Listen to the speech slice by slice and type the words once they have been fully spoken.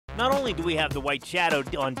Not only do we have The White Shadow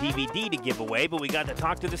on DVD to give away, but we got to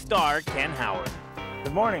talk to the star, Ken Howard.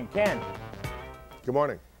 Good morning, Ken. Good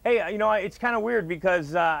morning. Hey, you know, it's kind of weird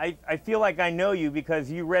because I feel like I know you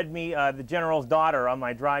because you read me The General's Daughter on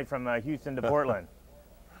my drive from Houston to Portland.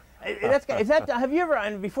 Have you ever,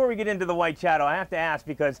 and before we get into The White Shadow, I have to ask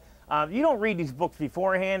because you don't read these books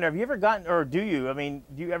beforehand. Have you ever gotten, or do you? I mean,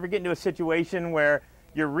 do you ever get into a situation where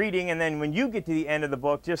you're reading and then when you get to the end of the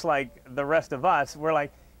book, just like the rest of us, we're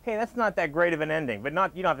like, hey, that's not that great of an ending, but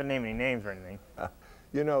you don't have to name any names or anything.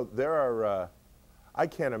 You know, there are, I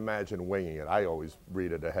can't imagine winging it. I always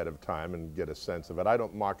read it ahead of time and get a sense of it. I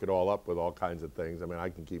don't mark it all up with all kinds of things. I mean, I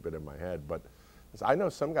can keep it in my head, but I know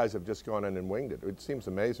some guys have just gone in and winged it. It seems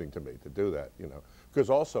amazing to me to do that, you know, because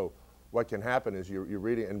also what can happen is you're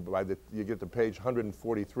reading and you get to page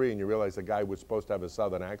 143 and you realize the guy was supposed to have a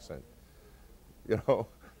Southern accent. You know,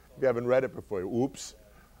 you haven't read it before. Oops.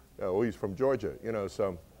 Oh, he's from Georgia, you know,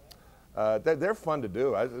 so they're fun to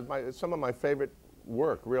do. It's some of my favorite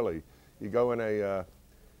work, really. You go in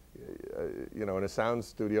you know, in a sound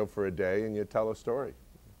studio for a day and you tell a story.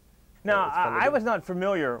 Now, I was not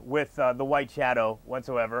familiar with The White Shadow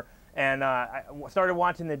whatsoever, and I started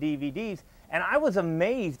watching the DVDs, and I was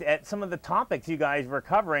amazed at some of the topics you guys were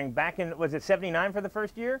covering back in, was it 79 for the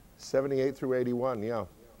first year? 78 through 81, yeah.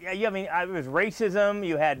 Yeah, I mean, it was racism,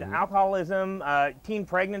 you had alcoholism, teen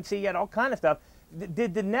pregnancy, you had all kind of stuff.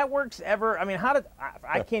 Did the networks ever, I mean,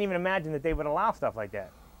 I can't even imagine that they would allow stuff like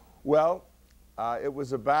that. Well, it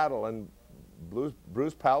was a battle, and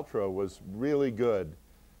Bruce Paltrow was really good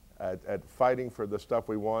at fighting for the stuff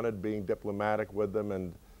we wanted, being diplomatic with them,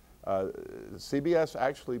 and CBS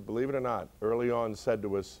actually, believe it or not, early on said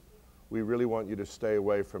to us, we really want you to stay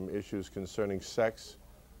away from issues concerning sex,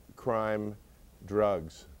 crime,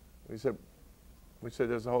 drugs. We said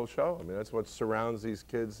there's a whole show. I mean, that's what surrounds these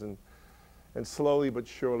kids, and slowly but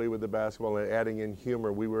surely with the basketball and adding in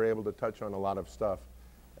humor, we were able to touch on a lot of stuff.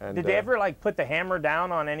 And, did they ever like put the hammer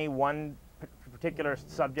down on any one particular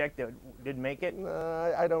subject that didn't make it?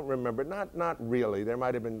 I don't remember. Not really. There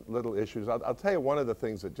might have been little issues. I'll tell you one of the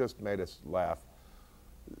things that just made us laugh.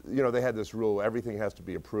 You know, they had this rule, everything has to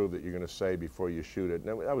be approved that you're going to say before you shoot it.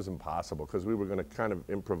 And that was impossible because we were going to kind of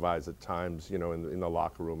improvise at times, you know, in the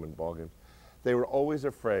locker room and ball games. They were always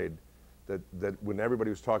afraid that when everybody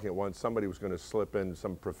was talking at once, somebody was going to slip in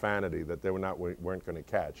some profanity that they weren't going to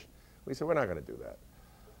catch. We said, we're not going to do that.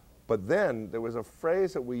 But then there was a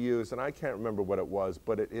phrase that we used, and I can't remember what it was,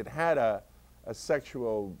 but it had a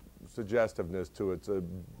sexual suggestiveness to it. It's a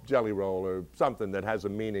jelly roll or something that has a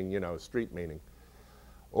meaning, you know, street meaning.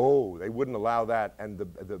 Oh, they wouldn't allow that, and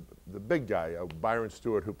the big guy, Byron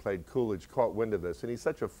Stewart, who played Coolidge, caught wind of this, and he's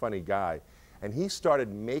such a funny guy. And he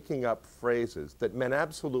started making up phrases that meant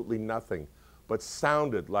absolutely nothing, but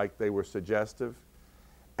sounded like they were suggestive,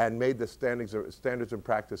 and made the standards and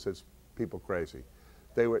practices people crazy.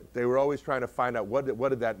 They were always trying to find out what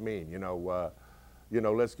did that mean. You know,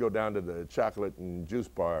 let's go down to the chocolate and juice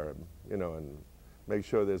bar, and, you know, and make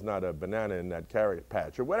sure there's not a banana in that carrot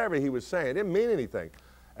patch, or whatever he was saying. It didn't mean anything.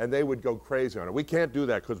 And they would go crazy on it. We can't do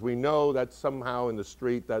that because we know that somehow in the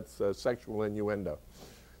street that's sexual innuendo.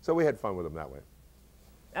 So we had fun with them that way.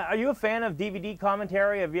 Are you a fan of DVD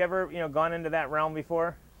commentary? Have you ever, you know, gone into that realm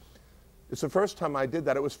before? It's the first time I did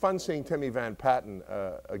that. It was fun seeing Timmy Van Patten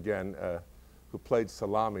again, who played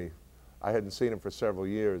Salami. I hadn't seen him for several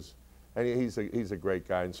years, and he's a great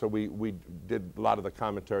guy. And so we did a lot of the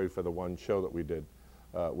commentary for the one show that we did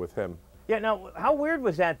with him. Yeah. Now, how weird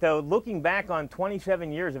was that though? Looking back on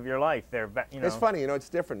 27 years of your life, there. You know. It's funny, you know. It's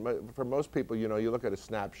different for most people. You know, you look at a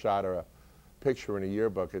snapshot or a picture in a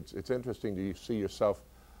yearbook. It's interesting to see yourself,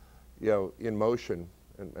 you know, in motion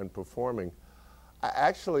and performing.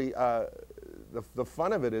 Actually, the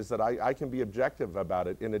fun of it is that I can be objective about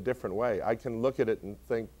it in a different way. I can look at it and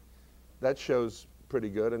think, that show's pretty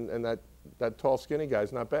good, and that tall, skinny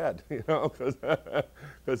guy's not bad, you know,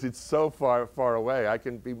 because it's so far away. I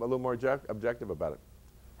can be a little more objective about it.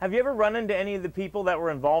 Have you ever run into any of the people that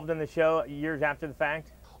were involved in the show years after the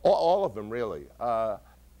fact? All of them, really.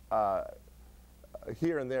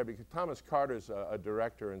 Here and there, because Thomas Carter's a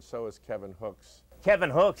director, and so is Kevin Hooks.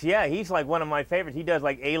 Kevin Hooks, yeah, he's like one of my favorites. He does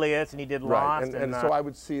like Alias, and he did Lost. Right, and so I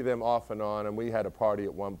would see them off and on, and we had a party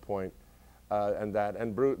at one point,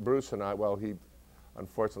 and Bruce and I, well, he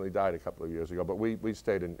unfortunately died a couple of years ago, but we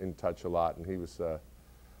stayed in touch a lot, and he was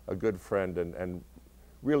a good friend and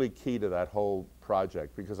really key to that whole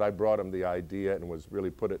project, because I brought him the idea and was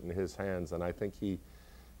really put it in his hands, and I think he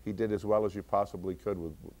did as well as you possibly could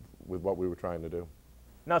with what we were trying to do.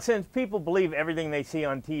 Now, since people believe everything they see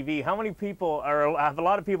on TV, how many people, or have a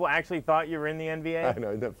lot of people actually thought you were in the NBA? I know,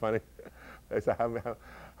 isn't that funny? I said,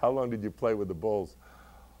 how How long did you play with the Bulls?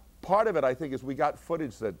 Part of it, I think, is we got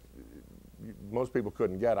footage that most people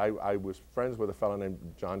couldn't get. I was friends with a fellow named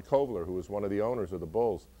John Kovler, who was one of the owners of the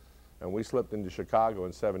Bulls. And we slipped into Chicago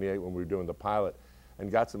in '78 when we were doing the pilot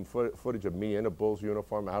and got some footage of me in a Bulls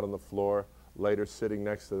uniform out on the floor, later sitting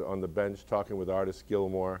next to on the bench talking with artist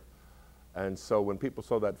Gilmore. And so when people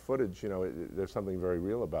saw that footage, you know, there's something very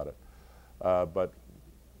real about it. But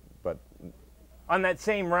on that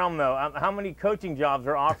same realm, though, how many coaching jobs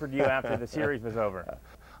were offered you after the series was over?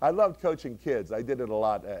 I loved coaching kids. I did it a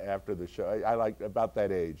lot after the show. I liked about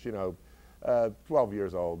that age, you know, 12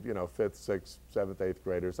 years old, you know, 5th, 6th, 7th, 8th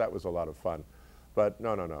graders. That was a lot of fun. But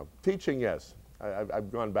no. Teaching, yes.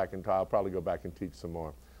 I've gone back and I'll probably go back and teach some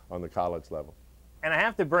more on the college level. And I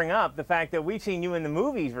have to bring up the fact that we've seen you in the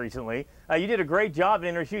movies recently. You did a great job in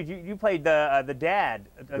Inner Shoes. You played the dad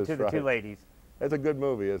to the two ladies. It's a good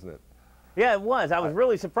movie, isn't it? Yeah, it was. I was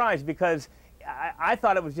really surprised because I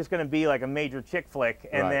thought it was just going to be like a major chick flick,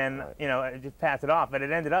 and then you know, just pass it off. But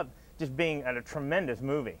it ended up just being a tremendous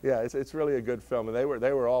movie. Yeah, it's really a good film, and they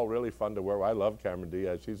were all really fun to work with. I love Cameron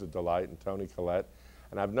Diaz; she's a delight, and Toni Collette.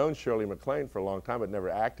 And I've known Shirley MacLaine for a long time, but never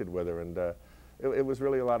acted with her, and it was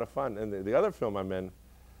really a lot of fun. And the other film I'm in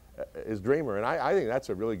is Dreamer, and I think that's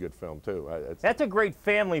a really good film too. That's a great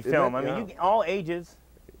family film. I mean, all ages.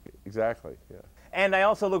 Exactly. Yeah. And I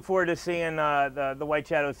also look forward to seeing the White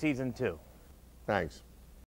Shadow season 2. Thanks.